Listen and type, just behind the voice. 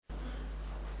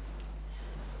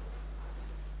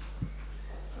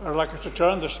I'd like us to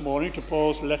turn this morning to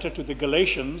Paul's letter to the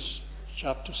Galatians,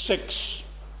 chapter 6,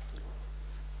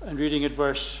 and reading at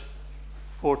verse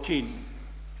 14.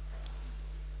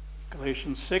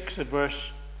 Galatians 6 at verse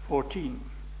 14.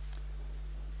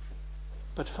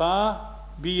 But far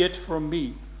be it from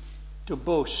me to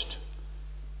boast,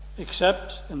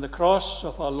 except in the cross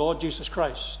of our Lord Jesus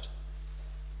Christ,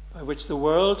 by which the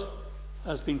world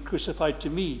has been crucified to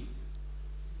me,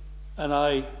 and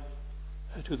I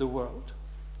to the world.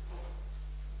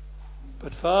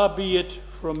 But far be it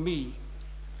from me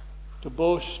to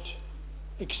boast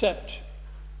except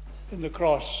in the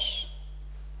cross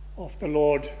of the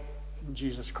Lord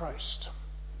Jesus Christ.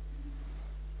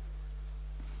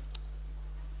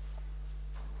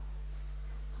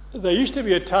 There used to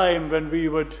be a time when we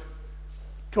would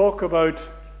talk about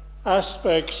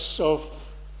aspects of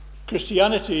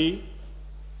Christianity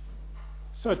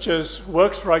such as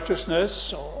works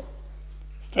righteousness or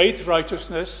faith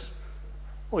righteousness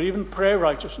or even prayer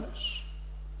righteousness,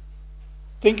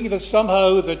 thinking that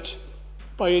somehow that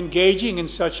by engaging in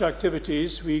such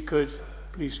activities we could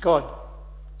please God,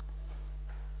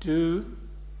 to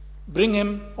bring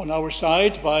him on our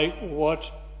side by what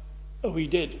we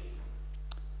did.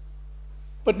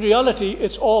 But in reality,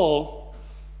 it's all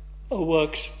a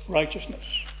works righteousness.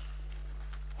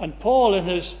 And Paul, in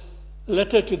his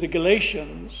letter to the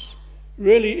Galatians,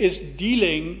 really is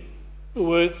dealing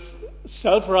with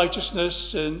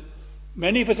self-righteousness in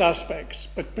many of its aspects,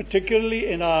 but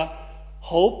particularly in our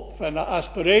hope and our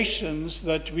aspirations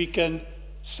that we can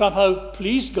somehow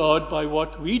please God by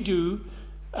what we do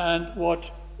and what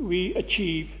we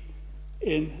achieve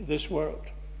in this world.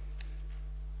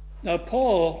 Now,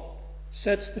 Paul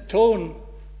sets the tone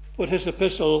for his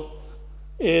epistle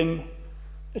in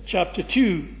chapter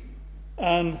 2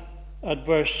 and at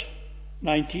verse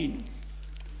 19,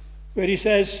 where he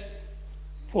says,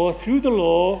 "For through the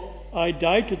law I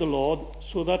died to the law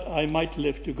so that I might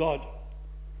live to God.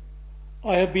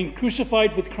 I have been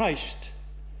crucified with Christ.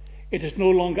 It is no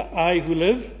longer I who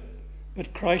live,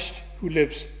 but Christ who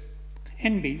lives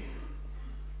in me.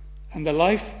 And the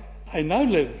life I now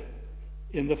live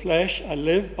in the flesh, I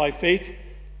live by faith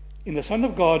in the Son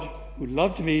of God who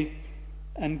loved me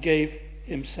and gave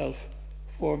himself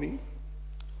for me."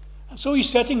 And so he's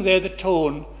setting there the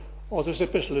tone of this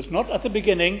epistle. It's not at the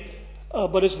beginning,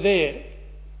 but it's there.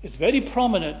 It's very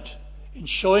prominent in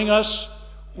showing us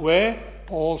where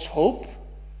Paul's hope,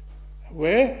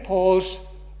 where Paul's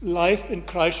life in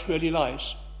Christ really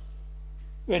lies.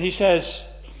 When he says,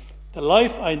 "The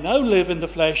life I now live in the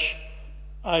flesh,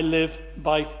 I live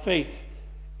by faith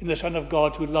in the Son of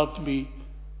God who loved me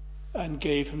and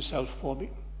gave himself for me."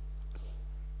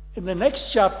 In the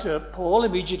next chapter, Paul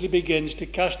immediately begins to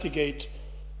castigate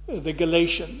the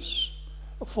Galatians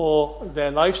for their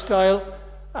lifestyle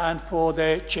and for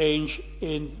their change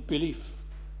in belief,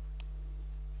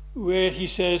 where he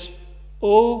says,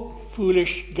 "O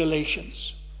foolish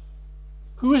Galatians,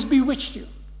 who has bewitched you?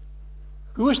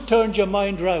 Who has turned your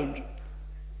mind round?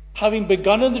 Having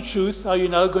begun in the truth, are you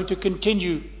now going to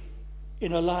continue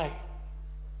in a lie?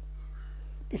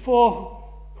 Before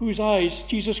whose eyes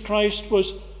Jesus Christ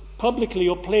was publicly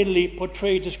or plainly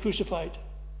portrayed as crucified.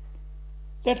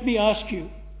 Let me ask you,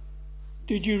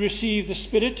 did you receive the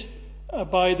Spirit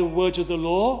by the words of the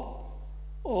law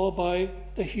or by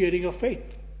the hearing of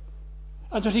faith?"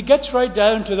 And that he gets right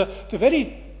down to the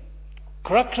very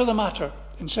crux of the matter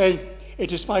and saying,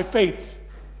 it is by faith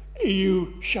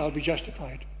you shall be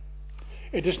justified.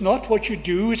 It is not what you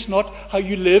do, it's not how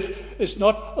you live, it's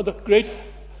not the great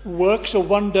works of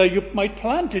wonder you might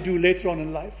plan to do later on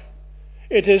in life.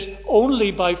 It is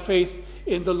only by faith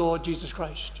in the Lord Jesus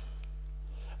Christ.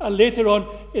 And later on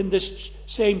in this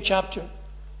same chapter,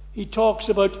 he talks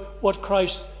about what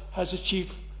Christ has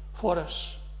achieved for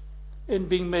us in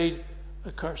being made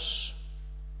a curse.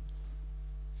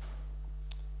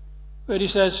 Where he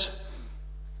says,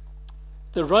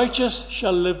 "The righteous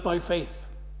shall live by faith.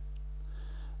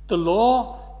 The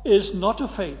law is not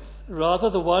of faith, rather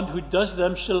the one who does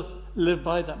them shall live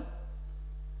by them.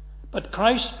 But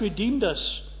Christ redeemed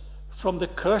us from the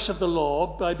curse of the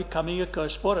law by becoming a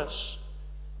curse for us.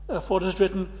 For it is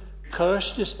written,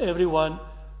 cursed is everyone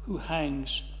who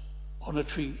hangs on a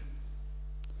tree.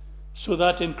 So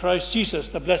that in Christ Jesus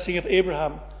the blessing of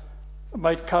Abraham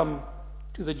might come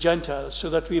to the Gentiles, so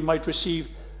that we might receive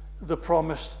the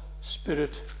promised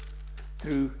Spirit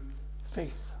through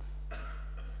faith."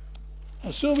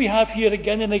 And so we have here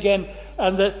again and again,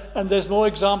 and there's more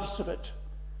examples of it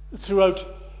throughout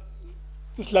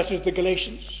this letter to the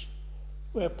Galatians,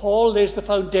 where Paul lays the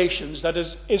foundations that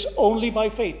is only by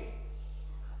faith,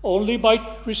 only by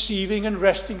receiving and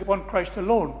resting upon Christ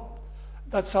alone,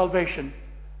 that salvation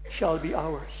shall be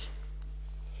ours.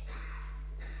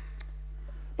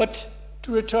 But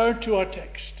to return to our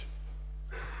text,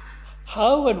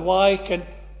 how and why can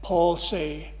Paul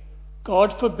say,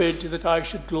 God forbid that I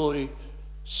should glory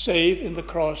save in the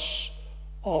cross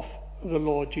of the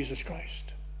Lord Jesus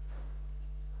Christ?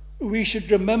 We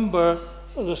should remember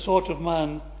the sort of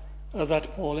man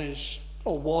that Paul is,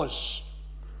 or was.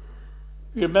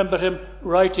 We remember him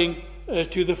writing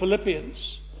to the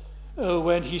Philippians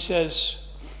when he says,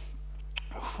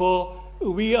 for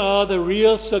we are the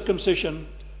real circumcision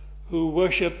who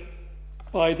worship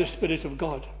by the Spirit of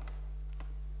God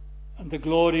and the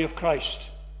glory of Christ,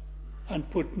 and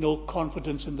put no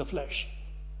confidence in the flesh.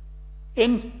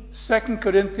 In 2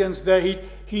 Corinthians there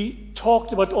he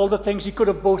talked about all the things he could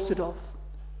have boasted of,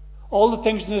 all the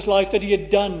things in his life that he had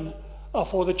done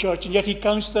for the church, and yet he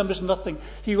counts them as nothing.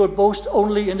 He would boast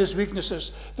only in his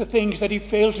weaknesses, the things that he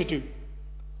failed to do.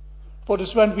 For it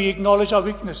is when we acknowledge our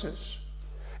weaknesses,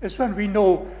 it's when we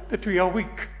know that we are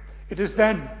weak, it is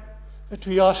then that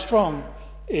we are strong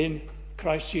in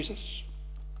Christ Jesus.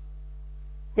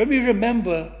 When we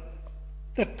remember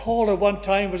that Paul at one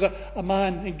time was a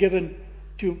man given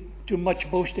to much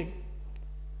boasting,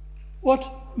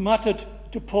 what mattered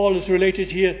to Paul is related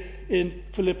here in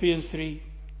Philippians 3,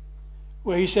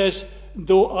 where he says,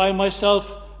 though I myself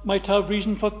might have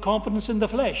reason for confidence in the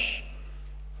flesh,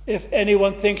 if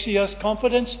anyone thinks he has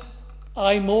confidence,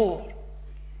 I more.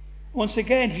 Once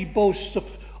again he boasts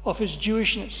of his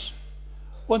Jewishness.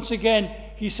 Once again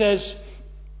he says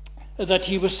that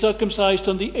he was circumcised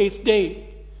on the 8th day.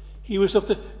 He was of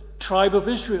the tribe of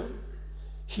Israel.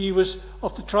 He was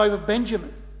of the tribe of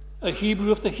Benjamin, a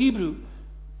Hebrew of the Hebrew,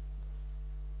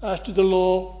 as to the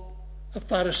law, a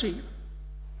Pharisee.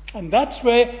 And that's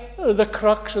where the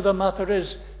crux of the matter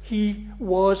is. He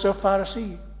was a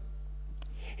Pharisee.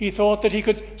 He thought that he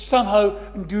could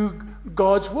somehow do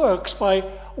God's works by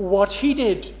what he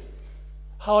did,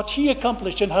 what he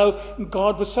accomplished, and how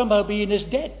God would somehow be in his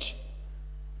debt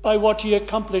by what he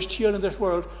accomplished here in this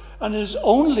world. And it is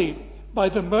only by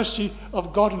the mercy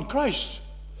of God in Christ,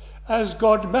 as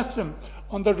God met him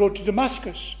on the road to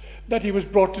Damascus, that he was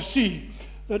brought to see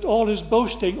that all his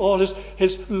boasting, all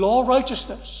his law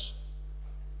righteousness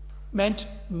meant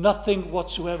nothing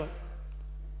whatsoever.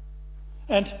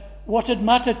 And what had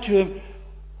mattered to him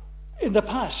in the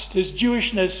past, his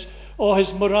Jewishness or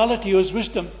his morality or his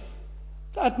wisdom,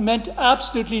 that meant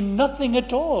absolutely nothing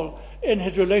at all in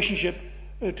his relationship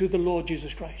to the Lord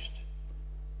Jesus Christ.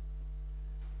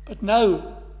 But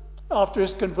now, after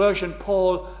his conversion,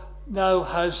 Paul now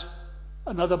has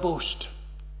another boast.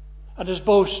 And his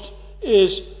boast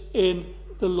is in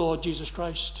the Lord Jesus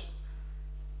Christ.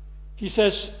 He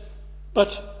says,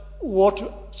 but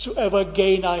whatsoever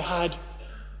gain I had,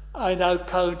 I now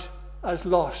count as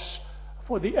loss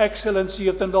for the excellency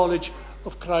of the knowledge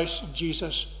of Christ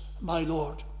Jesus my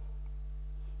Lord.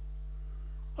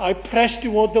 I press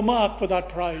toward the mark for that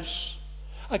prize.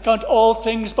 I count all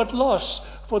things but loss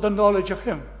for the knowledge of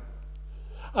him.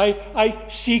 I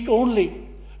seek only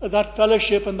that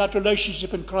fellowship and that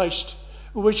relationship in Christ,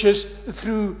 which is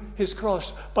through his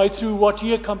cross, through what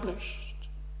he accomplished.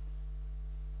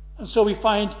 And so we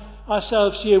find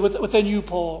ourselves here with a new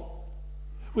Paul,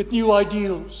 with new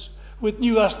ideals, with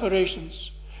new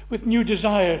aspirations, with new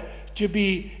desire to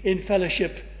be in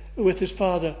fellowship with his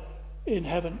Father in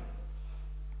heaven.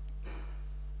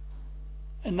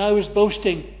 And now his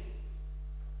boasting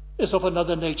is of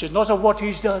another nature, not of what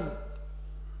he's done,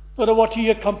 not of what he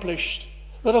accomplished,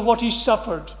 not of what he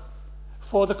suffered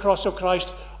for the cross of Christ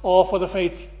or for the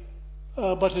faith,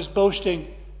 but his boasting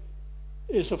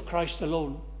is of Christ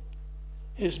alone.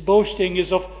 His boasting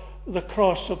is of the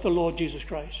cross of the Lord Jesus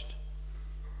Christ.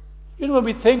 You know, when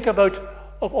we think of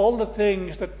all the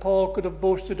things that Paul could have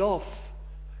boasted of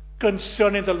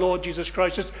concerning the Lord Jesus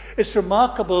Christ, it's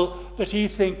remarkable that he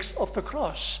thinks of the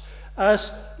cross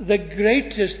as the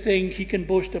greatest thing he can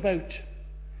boast about.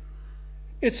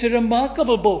 It's a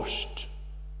remarkable boast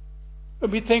when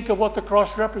we think of what the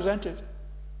cross represented. It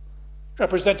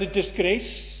represented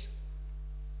disgrace,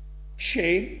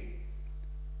 shame,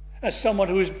 as someone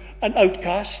who is an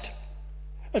outcast,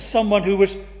 as someone who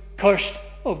was cursed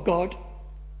of God.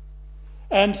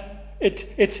 And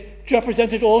it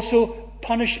represented also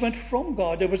punishment from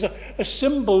God. There was a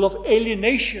symbol of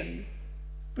alienation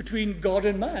between God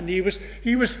and man. He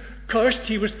was cursed,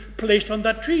 he was placed on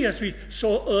that tree, as we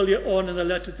saw earlier on in the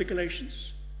letter to the Galatians.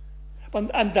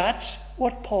 And that's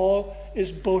what Paul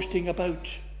is boasting about.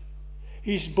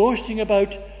 He's boasting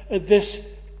about this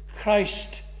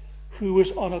Christ who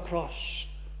was on a cross.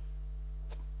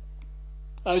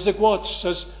 Isaac Watts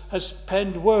has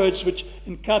penned words which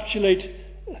encapsulate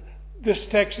this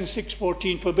text in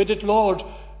 6:14. Forbid it, Lord,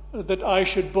 that I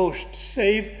should boast,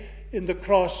 save in the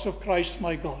cross of Christ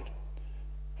my God.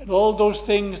 And all those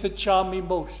things that charm me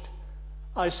most,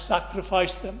 I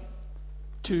sacrifice them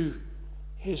to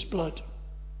his blood.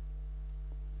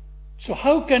 So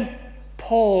how can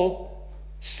Paul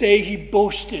say he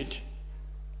boasted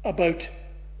about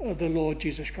the Lord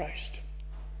Jesus Christ?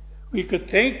 We could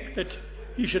think that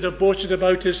he should have boasted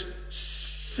about his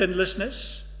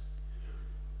sinlessness.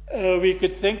 We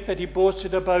could think that he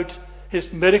boasted about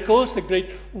his miracles, the great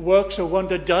works of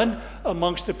wonder done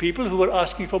amongst the people who were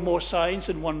asking for more signs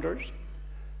and wonders.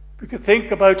 We could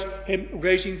think about him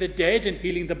raising the dead and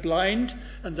healing the blind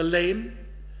and the lame.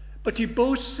 But he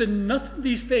boasts in none of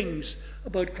these things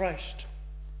about Christ.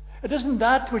 It isn't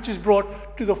that which is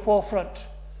brought to the forefront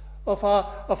of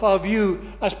our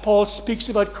view as Paul speaks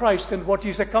about Christ and what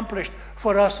he's accomplished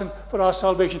for us and for our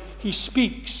salvation. He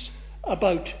speaks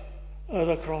about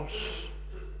the cross.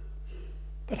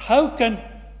 But how can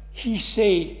he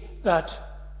say that?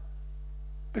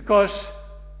 Because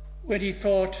when he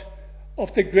thought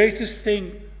of the greatest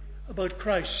thing about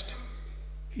Christ,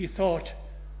 he thought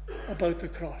about the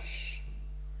cross.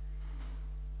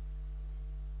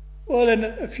 Well, in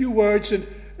a few words, and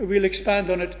we'll expand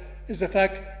on it, is the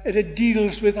fact that it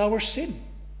deals with our sin.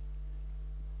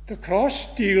 The cross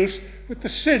deals with the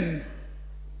sin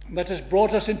that has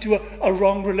brought us into a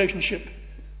wrong relationship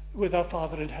with our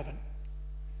Father in heaven.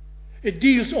 It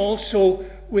deals also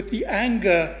with the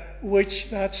anger which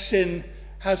that sin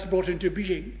has brought into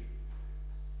being.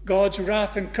 God's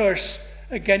wrath and curse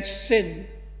against sin,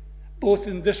 both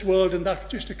in this world and that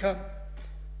which is to come.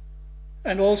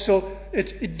 And also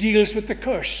it deals with the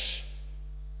curse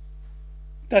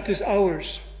that is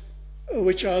ours,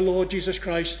 which our Lord Jesus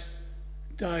Christ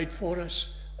died for us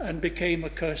and became a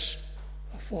curse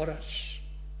for us.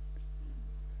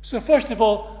 So first of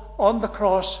all, on the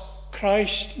cross,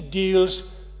 Christ deals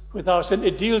with our sin.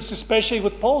 It deals especially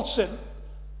with Paul's sin,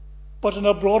 but in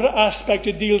a broader aspect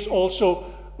it deals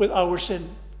also with our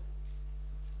sin.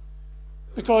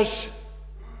 Because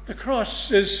the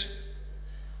cross is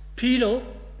penal.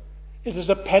 It is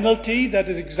a penalty that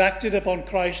is exacted upon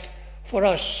Christ for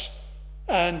us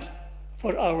and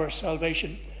for our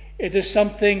salvation. It is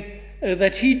something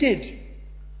that he did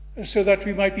so that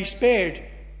we might be spared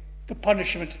the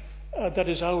punishment that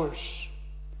is ours.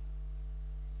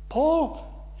 Paul,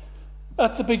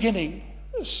 at the beginning,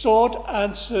 sought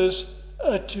answers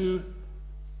to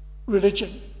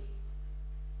religion.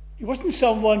 He wasn't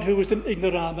someone who was an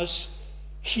ignoramus.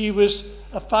 He was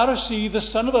a Pharisee, the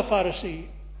son of a Pharisee,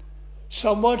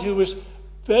 someone who was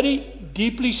very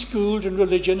deeply schooled in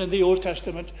religion in the Old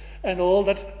Testament and all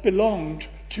that belonged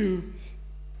to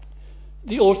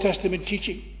the Old Testament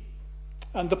teaching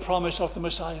and the promise of the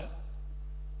Messiah.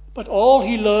 But all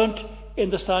he learned in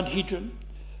the Sanhedrin,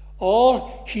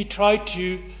 all he tried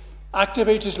to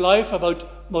activate his life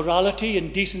about morality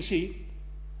and decency,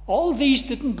 all these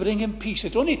didn't bring him peace.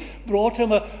 It only brought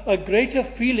him a greater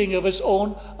feeling of his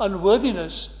own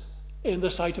unworthiness in the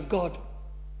sight of God.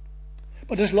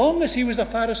 But as long as he was a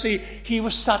Pharisee, he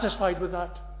was satisfied with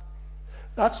that.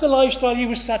 That's the lifestyle he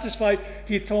was satisfied.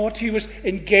 He thought he was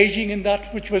engaging in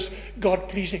that which was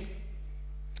God-pleasing.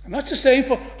 And that's the same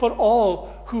for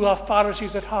all who are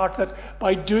Pharisees at heart, that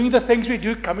by doing the things we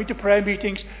do, coming to prayer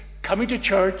meetings, coming to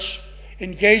church,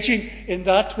 engaging in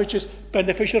that which is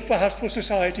beneficial perhaps for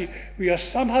society, we are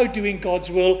somehow doing God's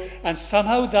will, and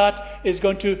somehow that is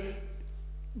going to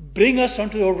bring us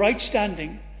onto a right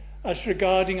standing as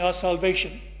regarding our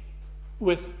salvation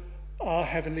with our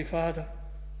Heavenly Father.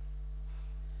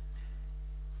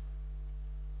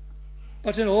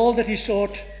 But in all that he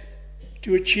sought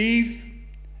to achieve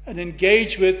and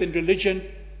engage with in religion,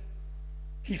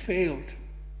 he failed.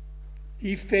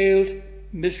 He failed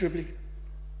miserably.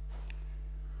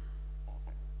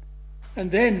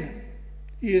 And then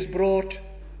he is brought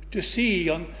to see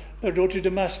on the road to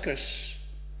Damascus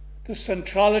the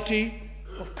centrality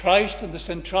of Christ and the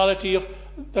centrality of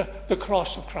the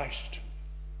cross of Christ.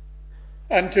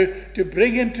 And to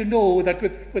bring him to know that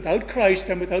without Christ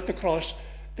and without the cross,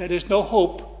 there is no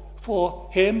hope for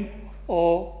him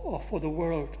or for the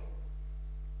world.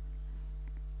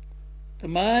 The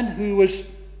man who was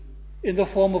in the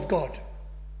form of God,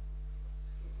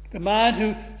 the man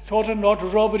who thought it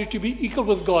not robbery to be equal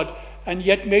with God and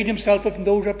yet made himself of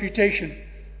no reputation,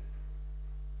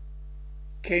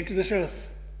 came to this earth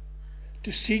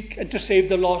to seek and to save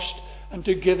the lost and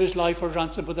to give his life a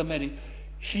ransom for the many.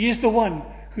 He is the one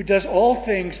who does all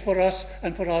things for us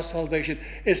and for our salvation.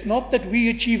 It's not that we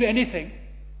achieve anything.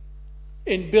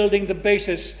 in building the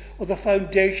basis or the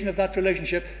foundation of that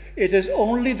relationship. It is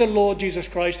only the Lord Jesus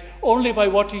Christ, only by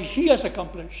what He has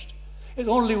accomplished, it's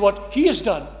only what He has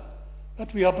done,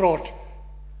 that we are brought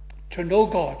to know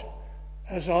God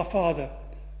as our Father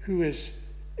who is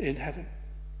in heaven.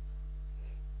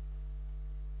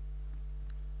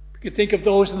 We can think of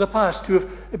those in the past who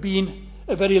have been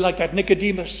very like that.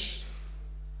 Nicodemus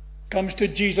comes to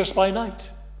Jesus by night.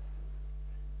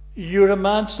 You're a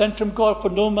man sent from God, for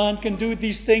no man can do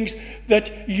these things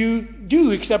that you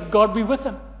do except God be with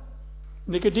him.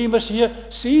 Nicodemus here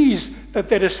sees that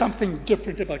there is something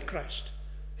different about Christ.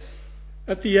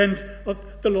 At the end of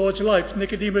the Lord's life,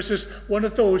 Nicodemus is one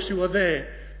of those who are there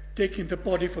taking the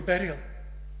body for burial.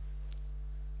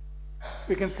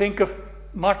 We can think of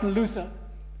Martin Luther,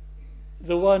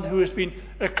 the one who has been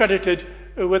accredited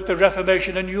with the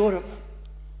Reformation in Europe.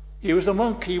 He was a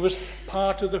monk. He was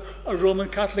part of a Roman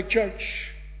Catholic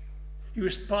Church. He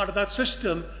was part of that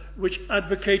system which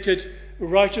advocated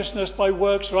righteousness by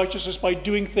works, righteousness by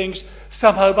doing things,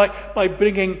 somehow by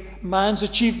bringing man's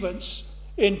achievements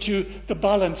into the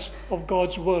balance of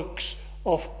God's works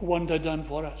of wonder done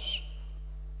for us.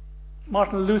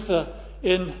 Martin Luther,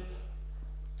 in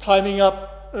climbing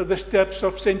up the steps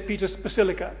of St. Peter's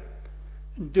Basilica,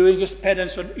 doing his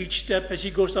penance on each step as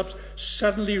he goes up,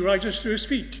 suddenly rises to his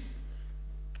feet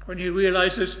when he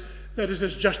realizes that it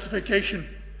is justification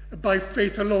by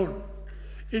faith alone,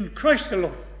 in Christ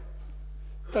alone,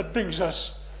 that brings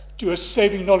us to a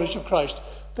saving knowledge of Christ,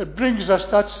 that brings us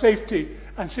that safety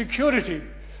and security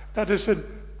that is in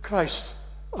Christ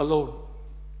alone.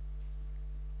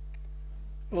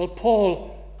 Well,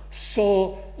 Paul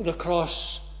saw the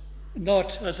cross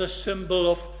not as a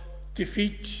symbol of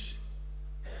defeat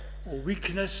or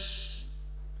weakness,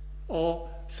 or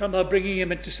somehow bringing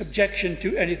him into subjection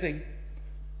to anything.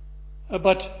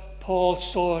 But Paul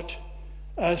saw it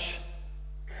as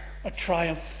a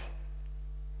triumph.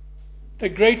 The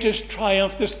greatest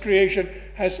triumph this creation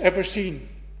has ever seen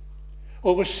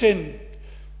over sin,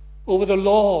 over the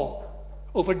law,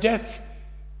 over death.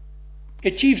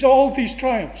 It achieves all these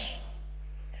triumphs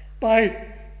by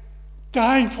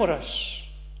dying for us,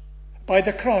 by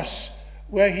the cross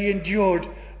where he endured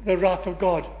the wrath of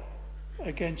God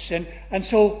against sin. And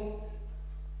so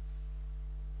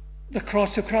the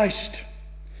cross of Christ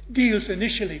deals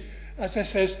initially, as I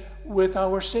says, with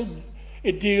our sin.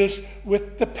 It deals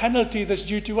with the penalty that's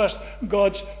due to us,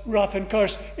 God's wrath and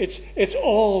curse. It's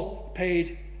all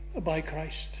paid by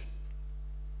Christ.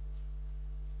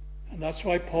 And that's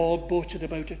why Paul boasted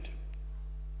about it.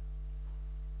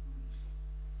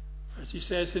 As he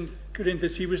says in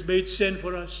Corinthians, he was made sin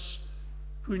for us,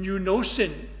 who knew no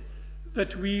sin,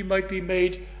 that we might be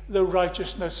made the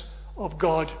righteousness of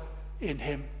God in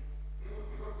him.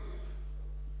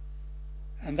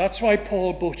 And that's why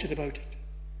Paul boasted about it.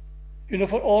 You know,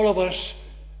 for all of us,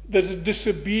 the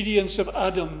disobedience of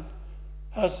Adam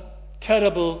has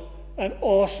terrible and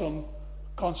awesome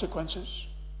consequences.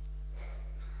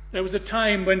 There was a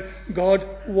time when God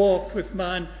walked with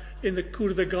man in the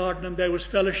cool of the garden, and there was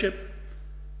fellowship,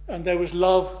 and there was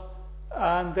love,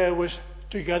 and there was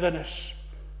togetherness.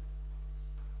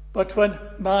 But when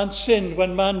man sinned,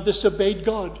 when man disobeyed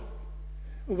God,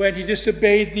 when he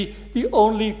disobeyed the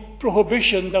only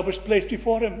prohibition that was placed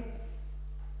before him,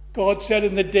 God said,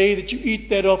 in the day that you eat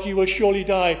thereof, you will surely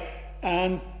die.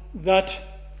 And that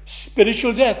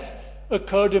spiritual death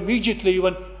occurred immediately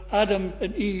when Adam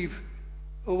and Eve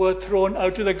were thrown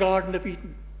out of the Garden of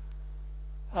Eden,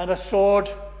 and a sword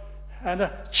and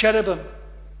a cherubim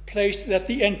placed at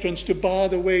the entrance to bar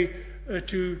the way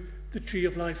to the tree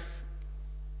of life.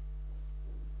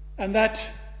 And that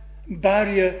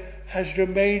barrier has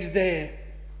remained there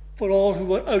for all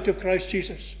who are out of Christ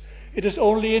Jesus. It is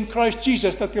only in Christ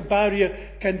Jesus that the barrier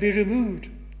can be removed.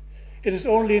 It is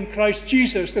only in Christ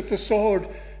Jesus that the sword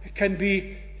can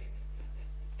be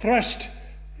thrust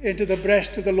into the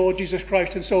breast of the Lord Jesus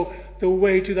Christ, and so the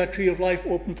way to that tree of life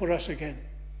opened for us again.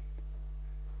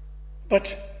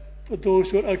 But for those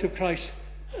who are out of Christ,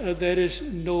 there is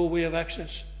no way of access.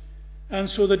 And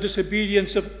so the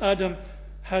disobedience of Adam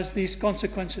has these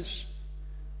consequences: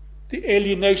 the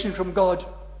alienation from God,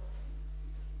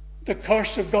 the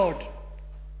curse of God,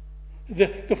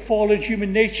 the fallen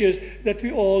human natures that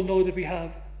we all know that we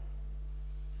have.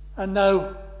 And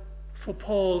now, for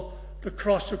Paul, the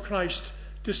cross of Christ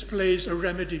displays a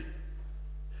remedy,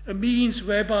 a means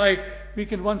whereby we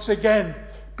can once again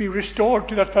be restored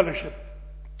to that fellowship.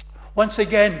 Once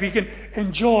again we can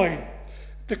enjoy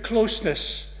the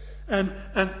closeness and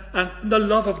the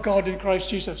love of God in Christ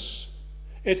Jesus.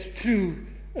 It's through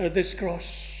this cross.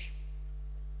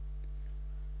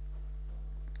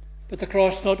 But the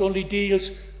cross not only deals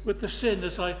with the sin,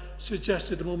 as I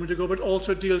suggested a moment ago, but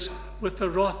also deals with the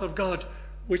wrath of God,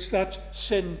 which that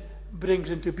sin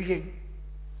brings into being.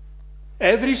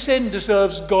 Every sin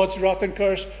deserves God's wrath and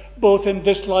curse, both in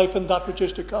this life and that which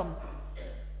is to come.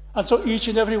 And so each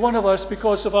and every one of us,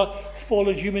 because of our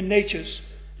fallen human natures,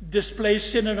 displays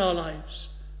sin in our lives,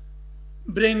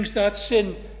 brings that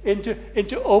sin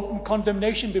into open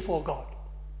condemnation before God.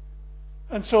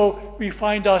 And so we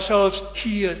find ourselves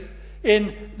here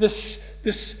in this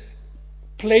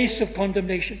place of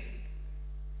condemnation.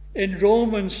 In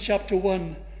Romans chapter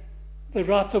 1, the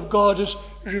wrath of God is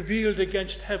revealed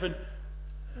against heaven,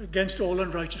 against all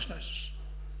unrighteousness.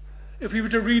 If we were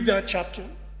to read that chapter,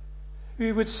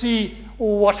 we would see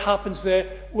what happens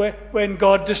there when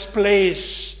God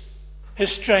displays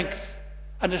his strength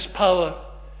and his power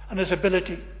and his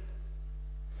ability.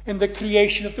 In the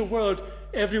creation of the world,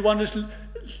 everyone is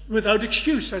without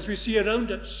excuse, as we see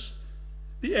around us.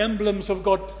 The emblems of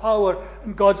God's power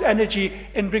and God's energy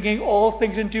in bringing all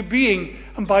things into being,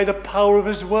 and by the power of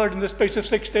his word in the space of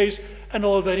 6 days, and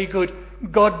all very good.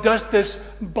 God does this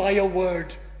by a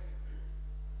word,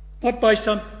 not by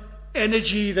some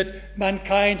energy that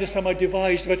mankind has somehow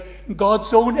devised, but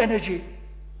God's own energy,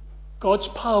 God's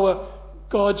power,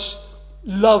 God's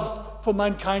love for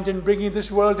mankind in bringing this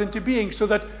world into being so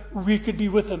that we could be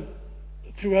with him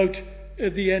throughout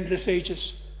the endless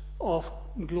ages of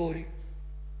glory.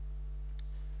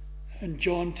 And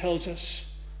John tells us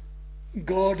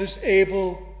God is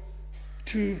able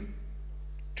to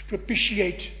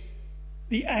propitiate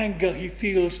the anger he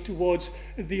feels towards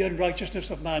the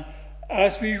unrighteousness of man.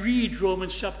 As we read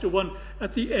Romans chapter 1,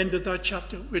 at the end of that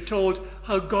chapter, we're told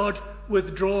how God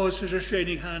withdraws his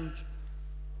restraining hand.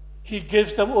 He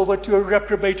gives them over to a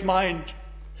reprobate mind.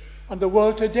 And the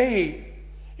world today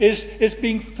is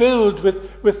being filled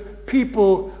with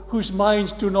people whose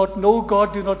minds do not know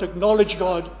God, do not acknowledge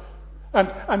God.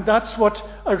 And that's what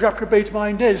a reprobate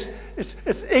mind is. It's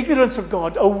ignorance of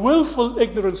God, a willful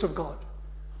ignorance of God,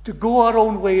 to go our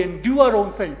own way and do our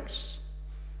own things.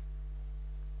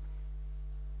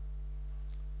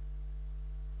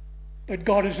 But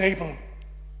God is able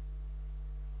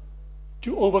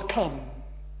to overcome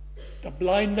the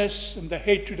blindness and the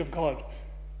hatred of God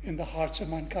in the hearts of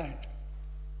mankind.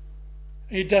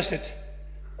 He does it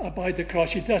by the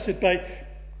cross. He does it by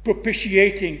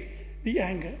propitiating the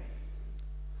anger.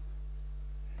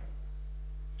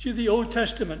 See, the Old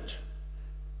Testament,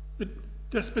 the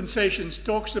dispensations,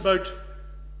 talks about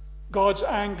God's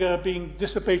anger being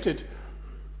dissipated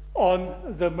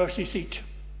on the mercy seat.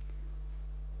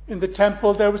 In the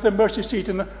temple, there was the mercy seat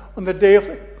on the Day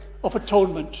of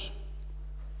Atonement.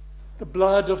 The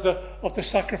blood of the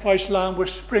sacrificed lamb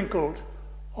was sprinkled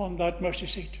on that mercy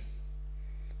seat.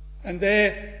 And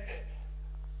there,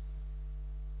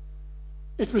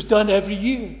 it was done every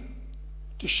year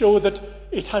to show that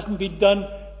it hadn't been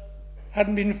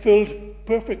filled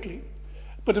perfectly.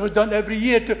 But it was done every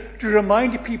year to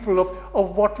remind people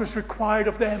of what was required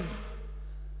of them.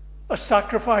 A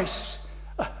sacrifice,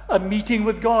 a meeting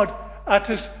with God at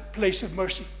his place of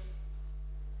mercy.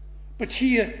 But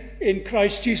here in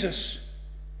Christ Jesus,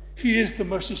 he is the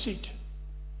mercy seat.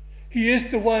 He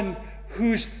is the one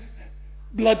whose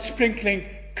blood sprinkling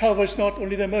covers not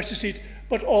only the mercy seat,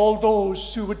 but all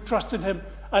those who would trust in him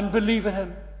and believe in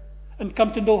him and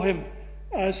come to know him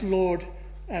as Lord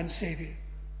and Saviour.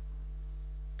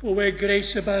 For where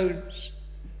grace abounds,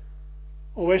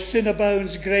 or where sin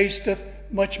abounds, grace doth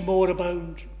much more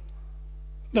abound.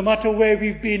 No matter where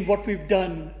we've been, what we've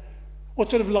done, what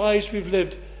sort of lives we've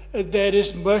lived, there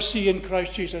is mercy in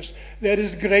Christ Jesus. There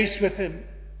is grace with him.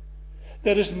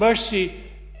 There is mercy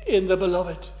in the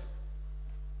beloved.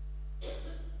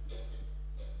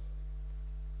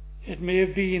 It may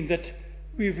have been that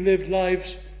we've lived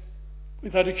lives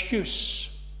without excuse.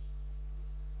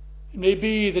 It may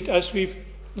be that as we've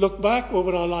looked back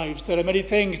over our lives, there are many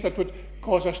things that would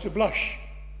cause us to blush,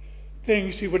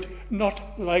 things we would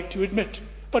not like to admit.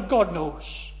 But God knows.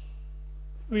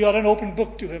 We are an open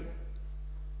book to him.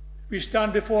 We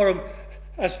stand before him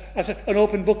as an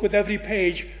open book with every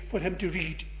page for him to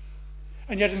read.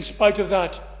 And yet in spite of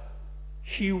that,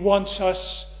 he wants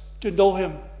us to know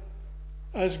him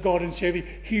as God and Saviour.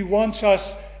 He wants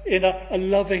us in a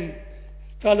loving,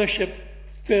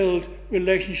 fellowship-filled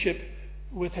relationship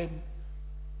with him.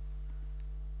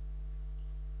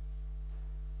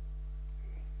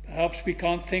 Perhaps we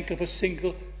can't think of a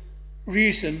single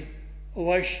reason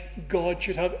why God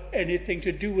should have anything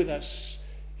to do with us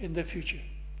in the future.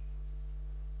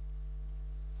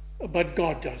 But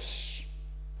God does.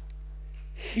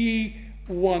 He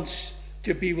wants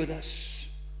to be with us.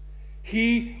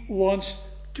 He wants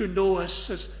to know us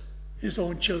as his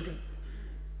own children.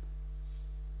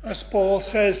 As Paul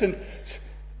says, and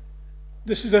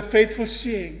this is a faithful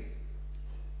saying,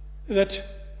 that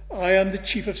I am the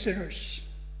chief of sinners.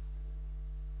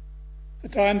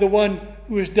 That I am the one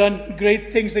who has done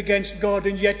great things against God,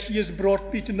 and yet he has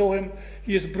brought me to know him.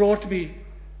 He has brought me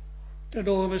to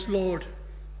know him as Lord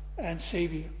and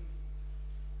Saviour.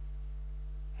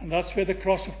 And that's where the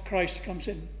cross of Christ comes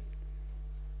in.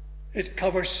 It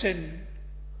covers sin.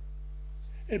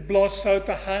 It blots out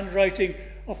the handwriting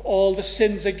of all the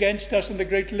sins against us in the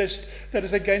great list that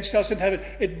is against us in heaven.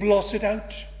 It blots it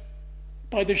out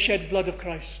by the shed blood of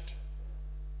Christ.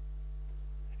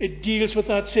 It deals with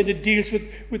that sin. It deals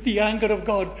with the anger of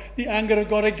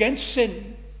God against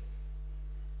sin.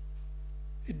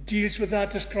 It deals with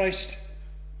that as Christ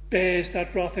bears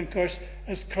that wrath and curse,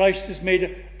 as Christ has made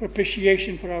a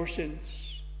propitiation for our sins.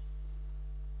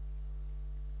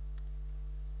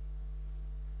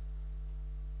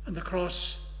 And the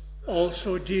cross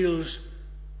also deals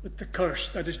with the curse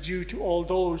that is due to all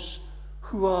those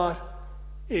who are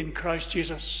in Christ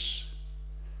Jesus.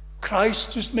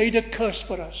 Christ has made a curse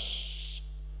for us.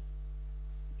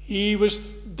 He was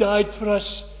died for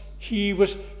us. He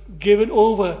was given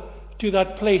over to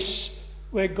that place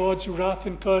where God's wrath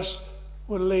and curse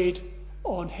were laid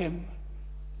on him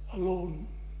alone.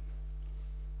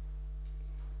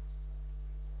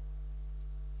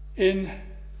 In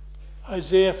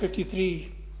Isaiah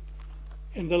 53,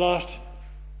 in the last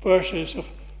verses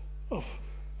of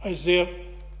Isaiah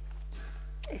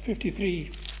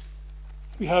 53,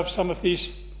 we have some of these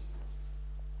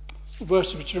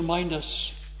verses which remind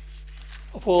us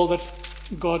of all that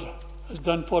God has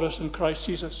done for us in Christ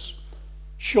Jesus.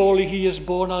 Surely he has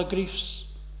borne our griefs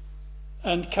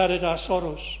and carried our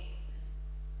sorrows.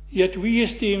 Yet we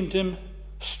esteemed him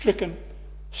stricken,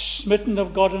 smitten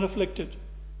of God and afflicted.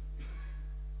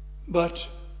 But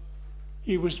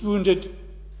he was wounded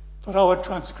for our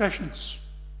transgressions.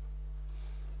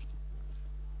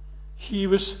 He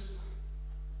was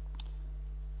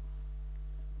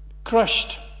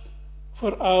crushed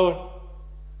for our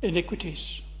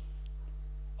iniquities.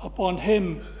 Upon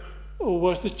him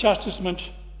was the chastisement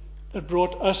that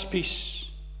brought us peace,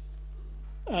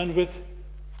 and with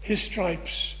his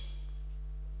stripes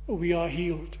we are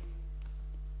healed.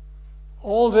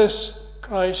 All this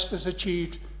Christ has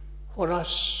achieved for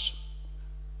us,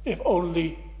 if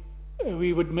only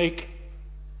we would make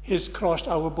his cross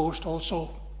our boast also.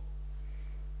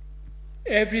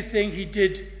 Everything he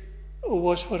did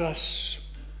was for us.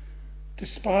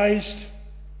 Despised,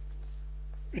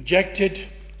 rejected,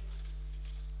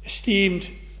 esteemed,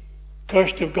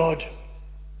 cursed of God.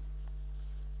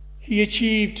 He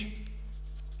achieved,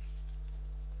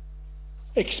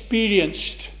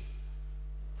 experienced,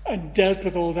 and dealt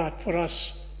with all that for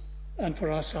us and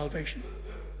for our salvation.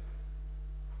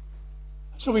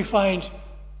 So we find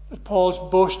that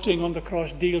Paul's boasting on the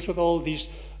cross deals with all these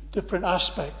different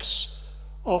aspects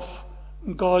of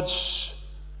God's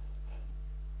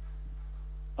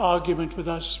argument with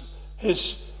us,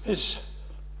 his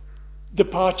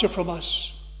departure from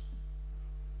us.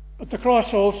 But the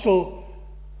cross also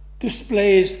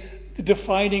displays the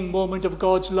defining moment of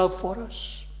God's love for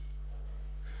us.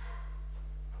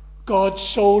 God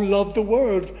so loved the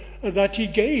world that he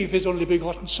gave his only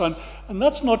begotten Son. And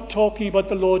that's not talking about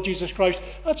the Lord Jesus Christ.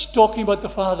 That's talking about the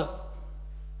Father.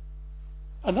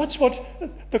 And that's what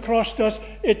the cross does.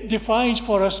 It defines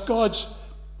for us God's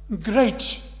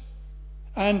great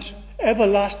and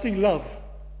everlasting love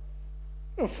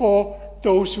for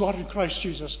those who are in Christ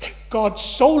Jesus. God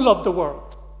so loved the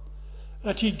world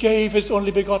that he gave his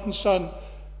only begotten Son,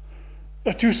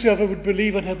 that whosoever would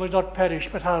believe in him would not perish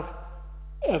but have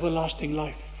everlasting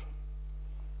life.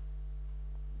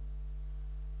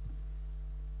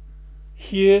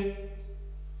 Here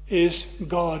is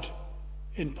God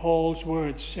in Paul's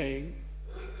words saying,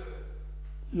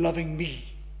 loving me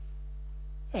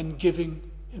and giving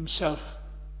himself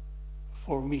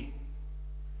for me.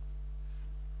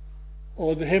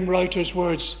 Or the hymn writer's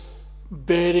words,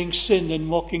 bearing sin and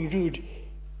mocking rude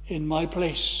in my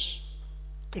place,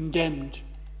 condemned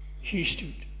he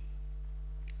stood.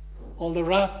 All the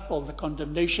wrath, all the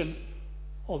condemnation,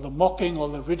 all the mocking,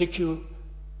 all the ridicule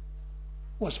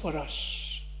was for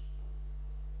us.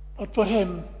 Not for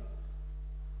him,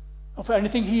 not for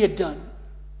anything he had done,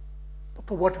 but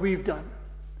for what we've done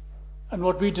and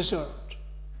what we deserved.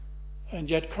 And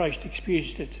yet Christ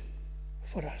experienced it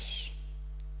for us.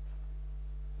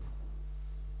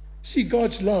 See,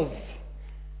 God's love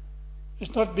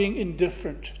is not being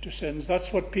indifferent to sins.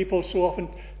 That's what people so often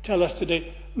tell us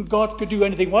today. God could do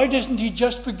anything. Why doesn't he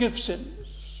just forgive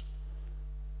sins?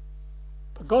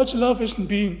 But God's love isn't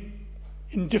being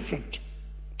indifferent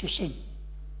to sin.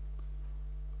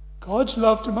 God's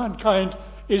love to mankind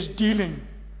is dealing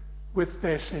with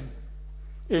their sin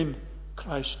in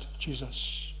Christ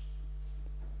Jesus.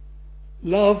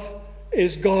 Love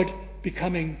is God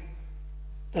becoming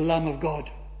the Lamb of God.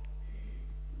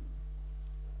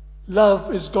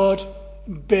 Love is God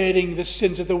bearing the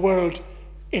sins of the world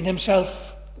in himself,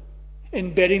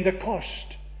 in bearing the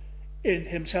cost in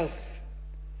himself.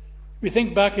 We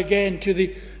think back again to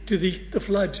the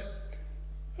flood,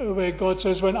 where God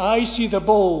says, when I see the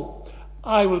bow,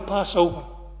 I will pass over.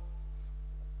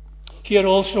 Here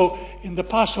also in the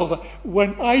Passover,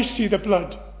 when I see the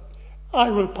blood, I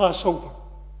will pass over.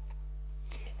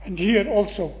 And here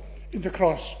also in the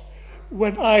cross,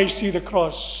 when I see the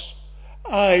cross,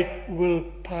 I will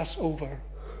pass over.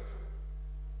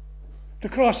 The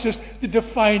cross is the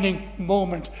defining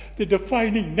moment, the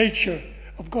defining nature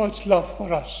of God's love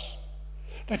for us,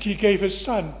 that he gave his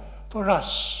Son for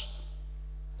us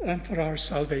and for our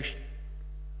salvation.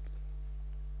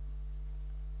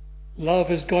 Love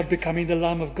is God becoming the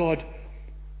Lamb of God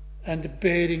and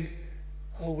bearing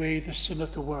away the sin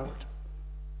of the world.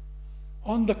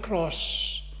 On the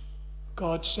cross,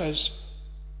 God says,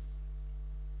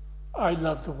 I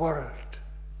love the world.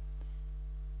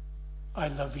 I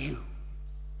love you.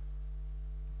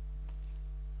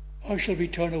 How shall we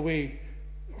turn away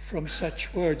from such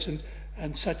words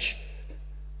and such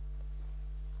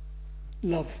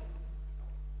love?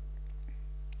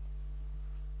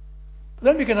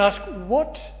 Then we can ask,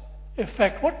 what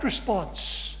effect, what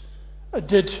response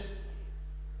did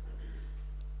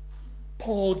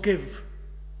Paul give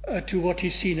to what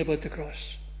he's seen about the cross?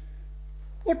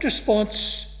 What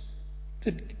response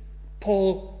did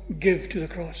Paul give to the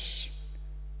cross?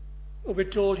 Well,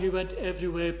 we're told he went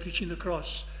everywhere preaching the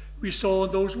cross. We saw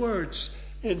in those words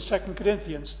in 2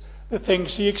 Corinthians the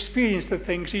things he experienced, the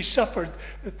things he suffered,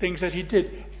 the things that he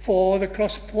did for the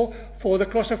cross, for the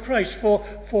cross of Christ, for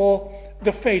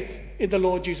the faith in the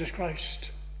Lord Jesus Christ.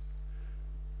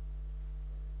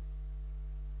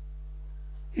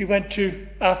 He went to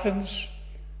Athens.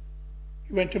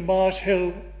 He went to Mars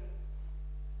Hill.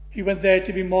 He went there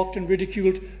to be mocked and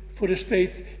ridiculed for his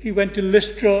faith. He went to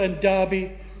Lystra and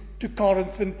Derbe, to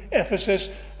Corinth and Ephesus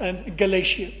and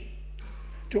Galatia.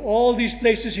 To all these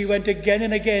places he went again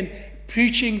and again,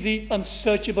 preaching the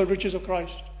unsearchable riches of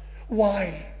Christ.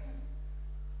 Why?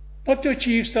 Not to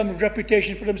achieve some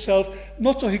reputation for himself,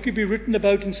 not so he could be written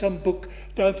about in some book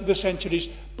down through the centuries,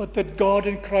 but that God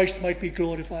and Christ might be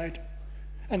glorified.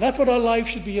 And that's what our life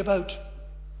should be about.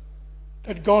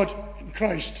 That God and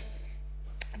Christ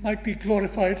might be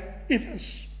glorified in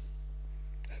us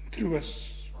and through us.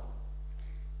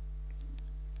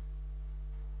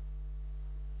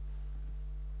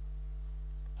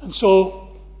 And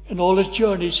so, in all his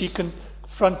journeys, he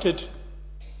confronted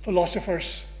philosophers,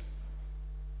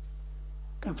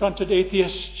 confronted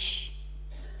atheists,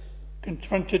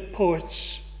 confronted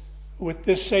poets with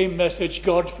this same message: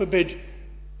 God forbid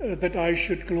that I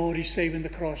should glory save in the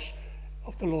cross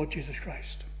of the Lord Jesus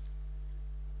Christ.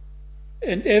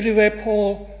 And everywhere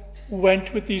Paul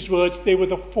went with these words, they were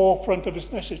the forefront of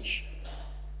his message.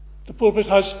 The pulpit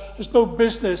has no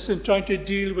business in trying to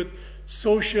deal with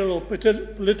social or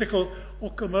political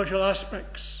or commercial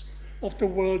aspects of the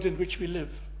world in which we live.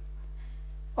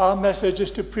 Our message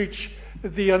is to preach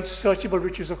the unsearchable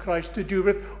riches of Christ, to do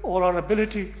with all our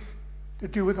ability, to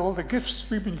do with all the gifts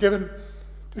we've been given,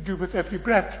 to do with every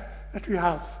breath that we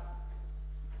have.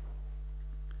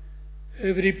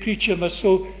 Every preacher must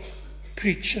so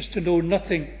preach as to know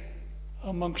nothing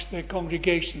amongst their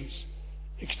congregations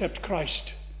except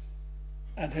Christ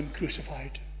and him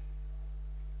crucified.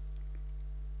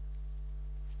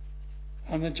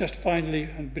 And then just finally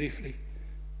and briefly,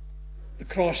 the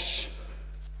cross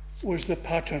was the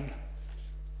pattern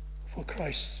for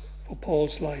Christ, for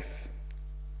Paul's life.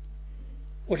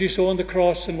 What he saw on the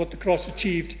cross and what the cross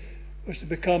achieved was to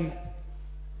become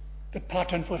the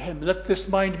pattern for him. Let this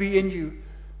mind be in you,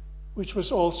 which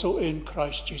was also in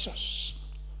Christ Jesus.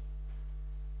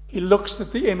 He looks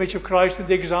at the image of Christ and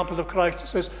the example of Christ and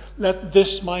says, let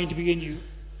this mind be in you.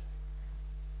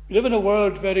 We live in a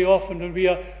world very often when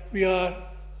we are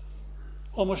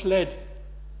almost led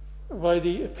by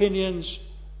the opinions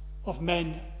of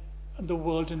men and the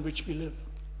world in which we live.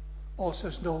 Paul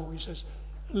says, no, he says,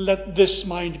 let this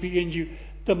mind be in you,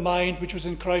 the mind which was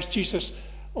in Christ Jesus.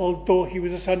 Although he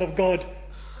was the Son of God,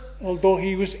 although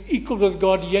he was equal with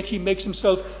God, yet he makes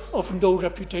himself of no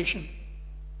reputation.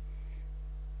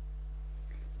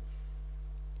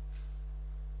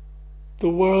 The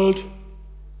world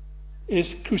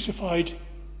is crucified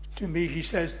to me, he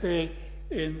says there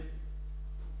in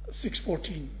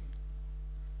 6:14.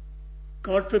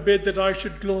 God forbid that I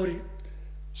should glory,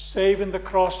 save in the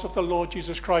cross of the Lord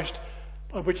Jesus Christ,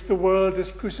 by which the world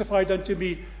is crucified unto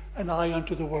me, and I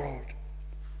unto the world.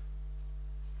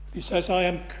 He says, I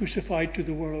am crucified to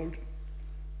the world.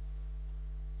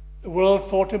 The world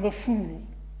thought him a fool.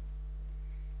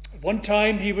 At one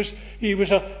time he was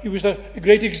a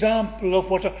great example of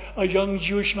what a young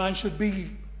Jewish man should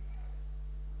be.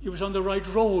 He was on the right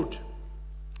road.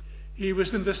 He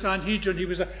was in the Sanhedrin. He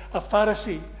was a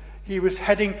Pharisee. He was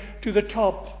heading to the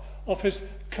top of his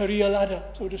career ladder,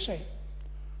 so to say.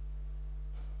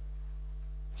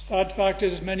 Sad fact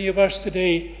is, many of us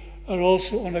today are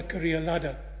also on a career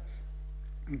ladder.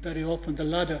 And very often the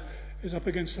ladder is up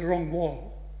against the wrong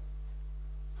wall.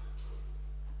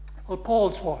 Well,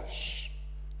 Paul's was.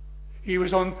 He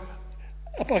was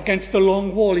up against the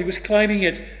long wall. He was climbing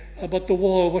it, but the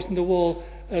wall wasn't the wall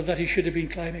that he should have been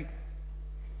climbing.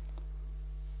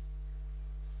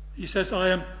 He says, I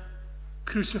am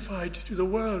crucified to the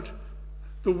world.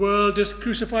 The world is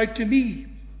crucified to me.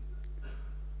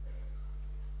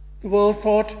 The world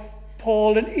thought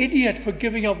Paul an idiot for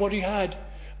giving up what he had,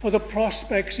 for the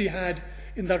prospects he had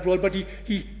in that world, but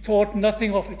he thought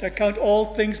nothing of it. I count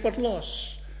all things but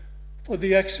loss for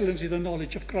the excellency of the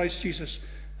knowledge of Christ Jesus,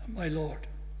 my Lord.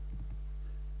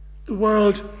 The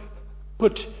world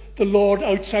put the Lord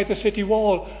outside the city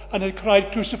wall and it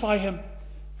cried, crucify him,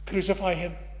 crucify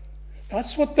him.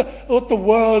 That's what the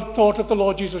world thought of the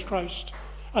Lord Jesus Christ.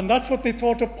 And that's what they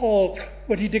thought of Paul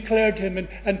when he declared him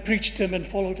and preached him and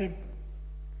followed him.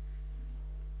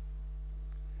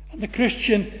 And the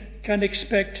Christian can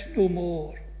expect no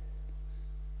more.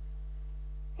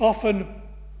 Often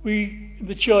we in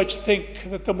the church think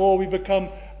that the more we become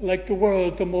like the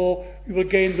world, the more we will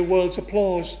gain the world's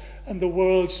applause and the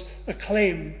world's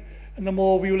acclaim, and the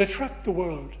more we will attract the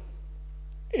world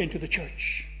into the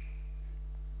church.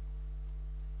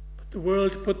 But the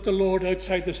world put the Lord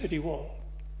outside the city wall.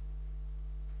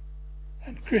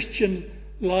 And Christian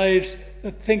lives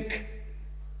that think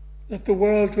that the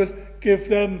world will give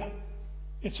them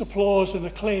its applause and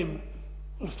acclaim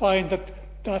will find that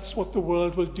that's what the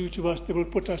world will do to us. They will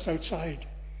put us outside.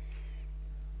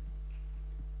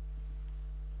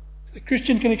 The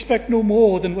Christian can expect no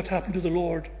more than what happened to the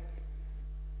Lord.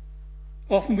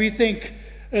 Often we think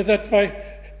that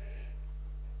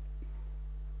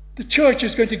the church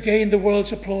is going to gain the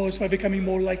world's applause by becoming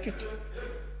more like it,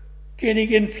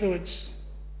 gaining influence,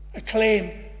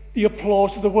 acclaim, the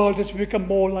applause of the world as we become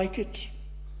more like it.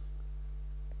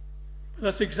 But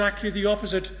that's exactly the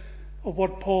opposite of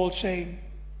what Paul's saying.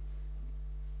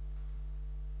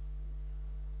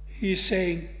 He's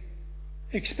saying,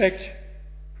 expect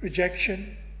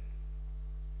rejection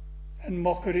and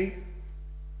mockery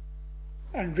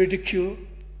and ridicule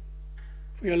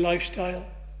for your lifestyle,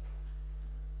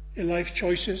 your life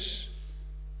choices,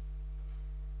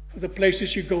 for the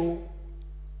places you go,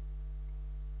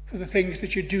 for the things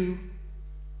that you do,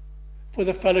 for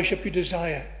the fellowship you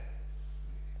desire.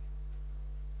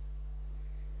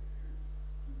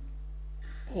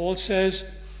 Paul says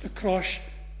the cross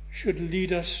should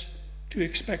lead us to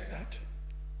expect that.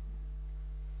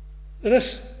 Let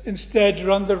us instead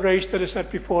run the race that is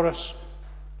set before us,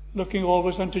 looking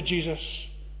always unto Jesus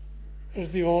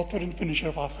as the author and finisher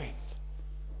of our faith,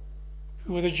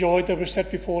 who with the joy that was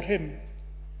set before him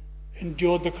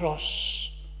endured the cross,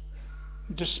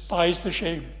 despised the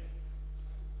shame,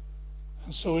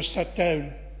 and so is set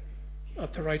down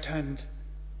at the right hand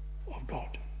of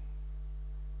God.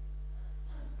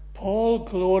 Paul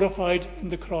glorified in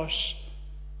the cross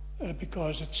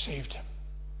because it saved him.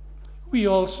 We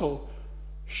also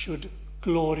should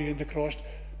glory in the cross,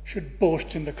 should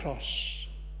boast in the cross,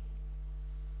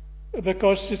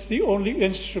 because it's the only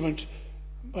instrument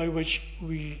by which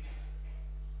we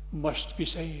must be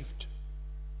saved.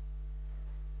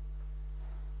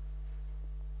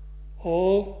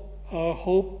 All our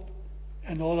hope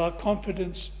and all our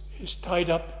confidence is tied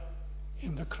up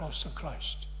in the cross of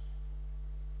Christ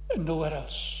and nowhere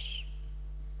else.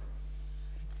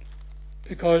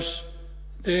 Because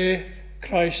there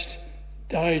Christ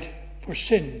died for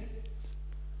sin,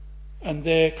 and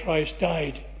there Christ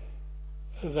died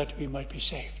that we might be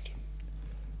saved.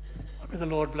 May the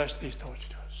Lord bless these thoughts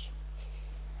to us.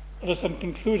 Let us then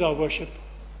conclude our worship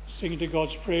singing to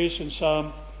God's praise in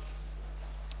Psalm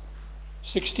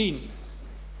 16.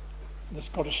 The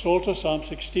Scottish Psalter, Psalm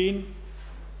 16,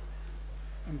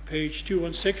 on page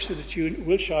 216 of the tune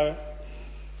Wiltshire,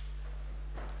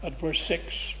 at verse 6.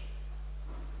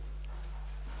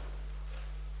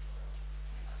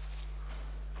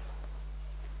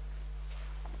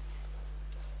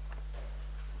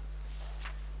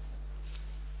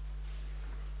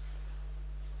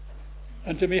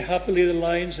 And to me happily the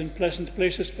lines in pleasant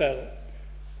places fell.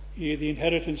 Yea, the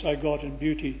inheritance I got in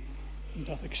beauty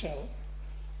doth excel.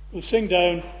 We'll sing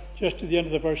down just to the end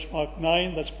of the verse, mark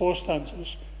 9. That's 4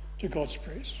 stanzas to God's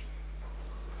praise.